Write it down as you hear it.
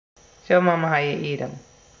Show Mama how you eat them.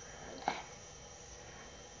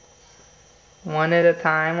 One at a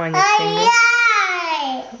time on your fingers.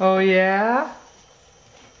 Oh yeah?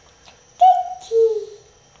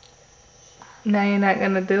 Now you're not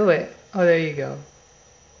gonna do it. Oh, there you go.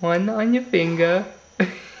 One on your finger.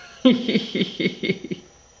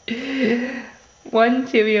 One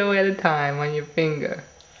Cheerio at a time on your finger.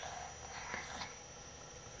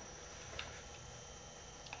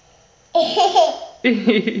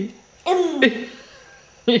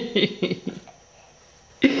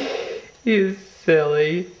 You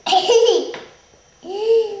silly.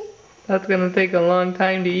 That's gonna take a long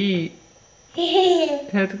time to eat.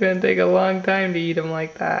 That's gonna take a long time to eat them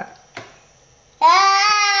like that.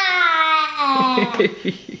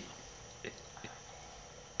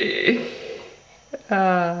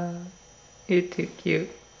 Ah, you're too cute.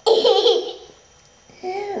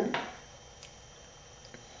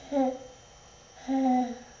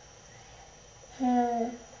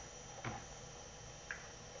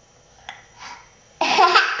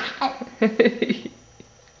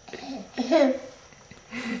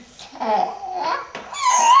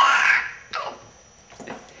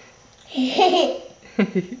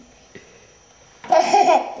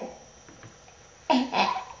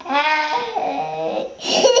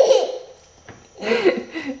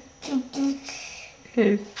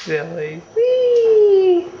 It's silly.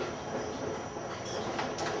 Whee!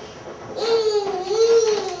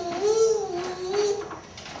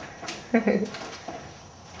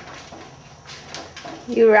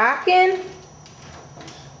 You rocking?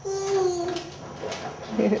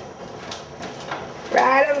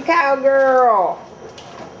 Ride 'em, cowgirl.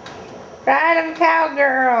 Ride 'em,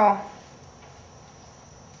 cowgirl.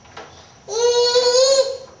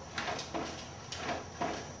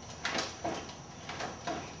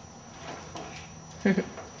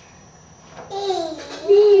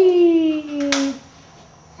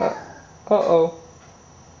 Uh-oh.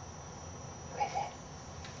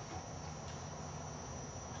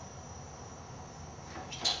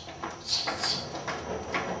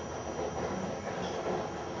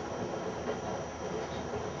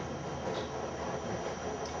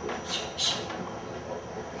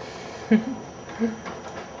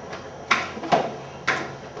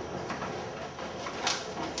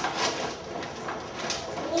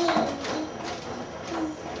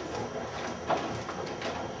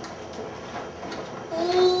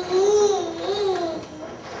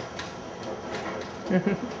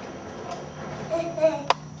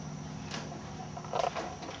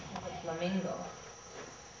 Flamingo.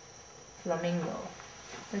 Flamingo.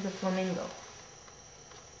 Where's the flamingo?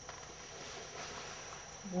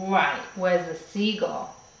 Right, where's the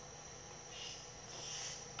seagull?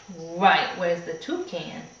 Right, where's the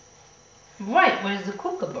toucan? Right, where's the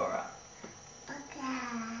kookaburra?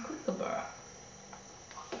 Kookaburra.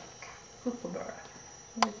 Kookaburra.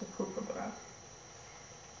 Where's the kookaburra?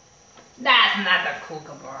 That's not the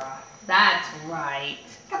kookaburra. That's right.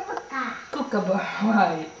 Kookaburra,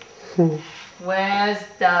 right. Where's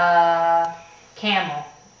the camel?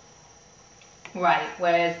 Right,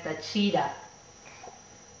 where's the cheetah?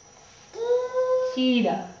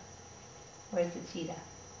 Cheetah. Where's the cheetah?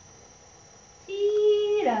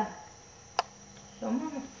 Cheetah. Show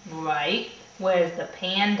Mama. Right, where's the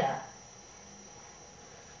panda?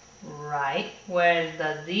 Right, where's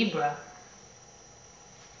the zebra?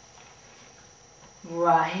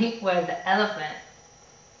 Right, where's the elephant?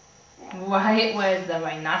 Right, where's the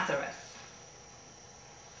rhinoceros?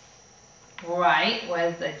 Right,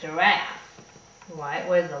 where's the giraffe? Right,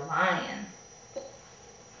 where's the lion?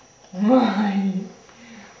 Right,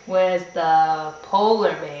 where's the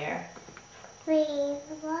polar bear?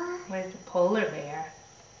 Where's the polar bear?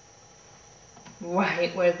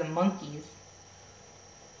 Right, where's the monkeys?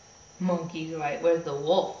 Monkeys, right, where's the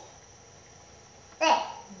wolf?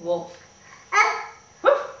 Wolf.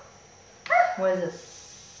 Where's the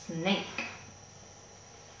snake?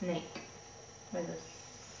 Snake. Where's the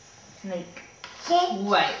snake?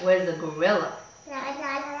 Right, where's the gorilla?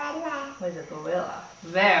 Where's the gorilla?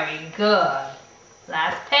 Very good.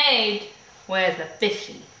 Last page. Where's the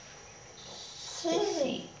fishy?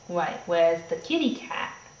 Fishy. Right, where's the kitty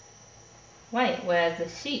cat? Right, where's the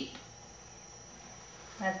sheep?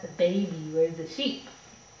 That's the baby. Where's the sheep?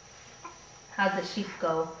 How's the sheep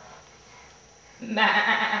go?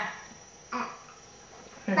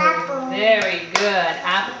 Very good.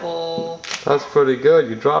 Apple. That's pretty good.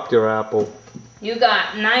 You dropped your apple. You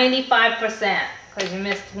got 95% because you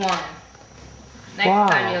missed one.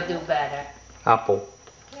 Next time you'll do better. Apple.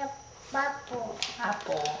 Yep, apple.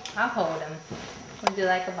 Apple. I'll hold him. Would you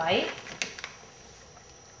like a bite?